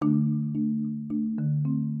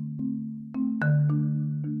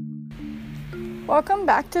Welcome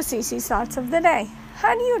back to Cece's Thoughts of the Day.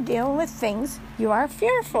 How do you deal with things you are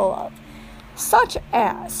fearful of, such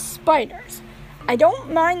as spiders? I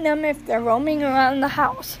don't mind them if they're roaming around the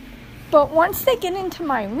house, but once they get into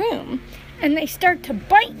my room and they start to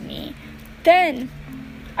bite me, then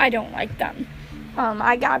I don't like them.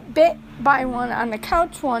 I got bit by one on the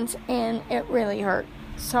couch once and it really hurt.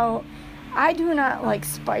 So I do not like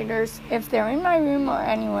spiders if they're in my room or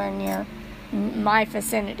anywhere near my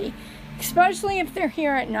vicinity. Especially if they're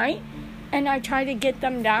here at night and I try to get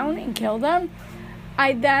them down and kill them,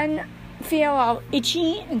 I then feel all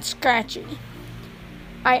itchy and scratchy.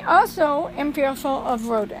 I also am fearful of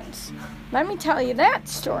rodents. Let me tell you that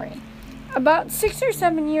story. About 6 or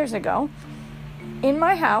 7 years ago, in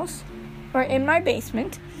my house, or in my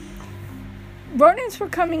basement, rodents were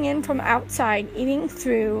coming in from outside, eating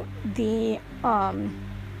through the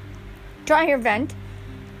dryer vent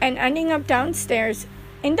and ending up downstairs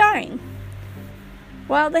and dying.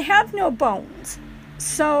 Well, they have no bones,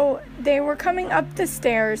 so they were coming up the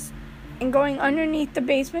stairs and going underneath the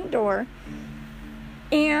basement door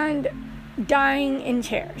and dying in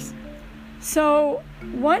chairs. So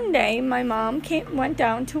one day, my mom went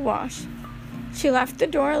down to wash. She left the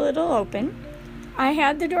door a little open. I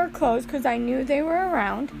had the door closed because I knew they were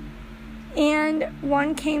around, and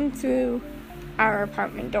one came through our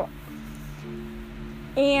apartment door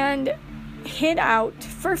and hid out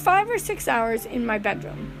for 5 or 6 hours in my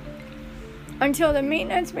bedroom until the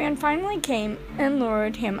maintenance man finally came and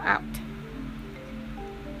lured him out.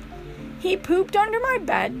 He pooped under my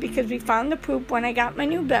bed because we found the poop when I got my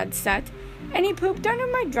new bed set, and he pooped under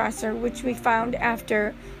my dresser, which we found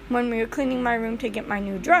after when we were cleaning my room to get my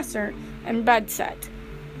new dresser and bed set.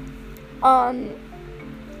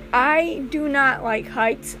 I do not like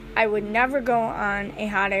heights. I would never go on a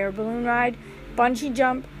hot air balloon ride, bungee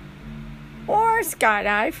jump, or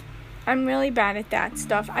skydive. I'm really bad at that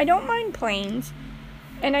stuff. I don't mind planes,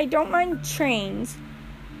 and I don't mind trains.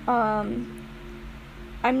 I'm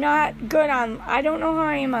not good on, I don't know how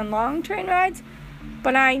I am on long train rides,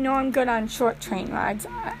 but I know I'm good on short train rides.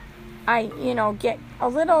 I get a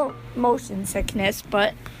little motion sickness,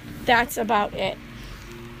 but that's about it.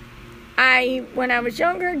 When I was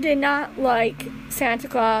younger, did not like Santa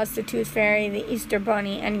Claus, the Tooth Fairy, the Easter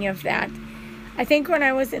Bunny, any of that. I think when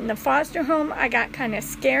I was in the foster home, I got kind of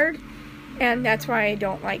scared, and that's why I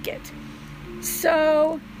don't like it.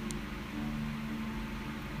 So,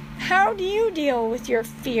 how do you deal with your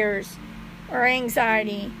fears or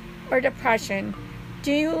anxiety or depression?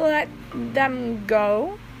 Do you let them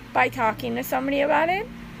go by talking to somebody about it?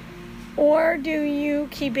 Or do you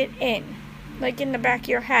keep it in, like in the back of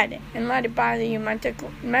your head, and let it bother you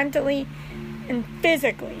mentally and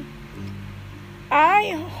physically? I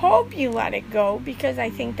hope you let it go because I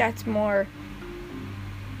think that's more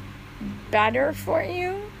better for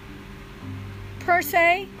you, per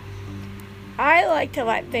se. I like to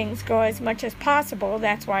let things go as much as possible.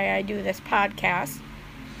 That's why I do this podcast.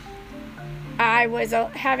 I was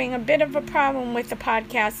having a bit of a problem with the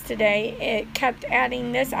podcast today. It kept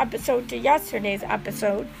adding this episode to yesterday's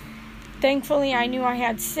episode. Thankfully, I knew I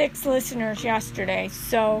had 6 listeners yesterday,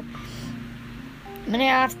 so I'm going to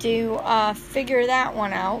have to figure that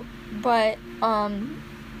one out. But,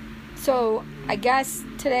 so I guess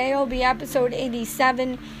today will be episode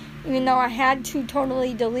 87, even though I had to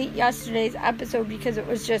totally delete yesterday's episode because it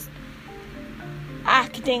was just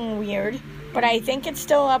acting weird. But I think it's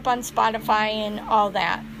still up on Spotify and all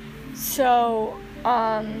that. So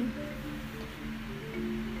all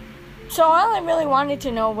I really wanted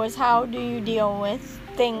to know was, how do you deal with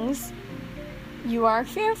things you are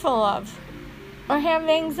fearful of or have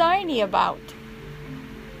anxiety about?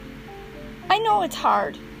 I know it's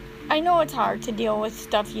hard. I know it's hard to deal with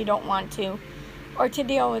stuff you don't want to, or to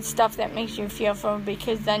deal with stuff that makes you fearful,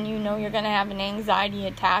 because then you know you're going to have an anxiety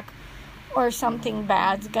attack or something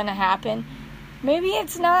bad's going to happen. Maybe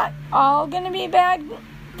it's not all going to be bad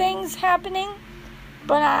things happening,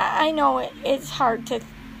 but I know it's hard to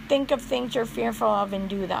think of things you're fearful of and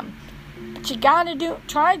do them. But you gotta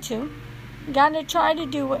try to. You gotta try to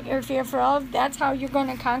do what you're fearful of. That's how you're going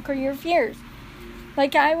to conquer your fears.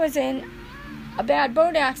 Like, I was in a bad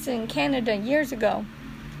boat accident in Canada years ago,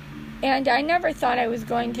 and I never thought I was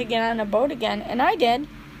going to get on a boat again, and I did.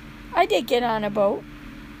 I did get on a boat,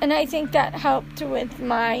 and I think that helped with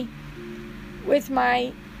my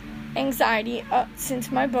anxiety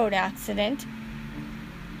since my boat accident.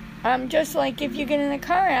 Just like if you get in a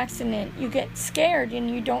car accident, you get scared and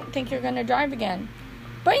you don't think you're going to drive again.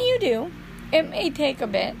 But you do. It may take a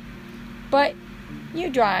bit, but you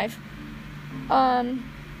drive. But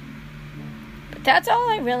that's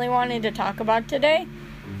all I really wanted to talk about today.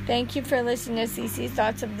 Thank you for listening to CC's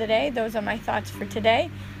Thoughts of the Day. Those are my thoughts for today.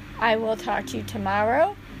 I will talk to you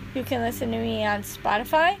tomorrow. You can listen to me on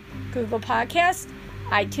Spotify, Google Podcasts,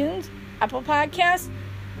 iTunes, Apple Podcasts,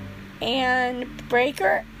 and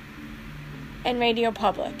Breaker, and Radio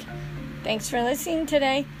Public. Thanks for listening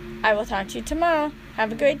today. I will talk to you tomorrow.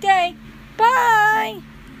 Have a great day. Bye!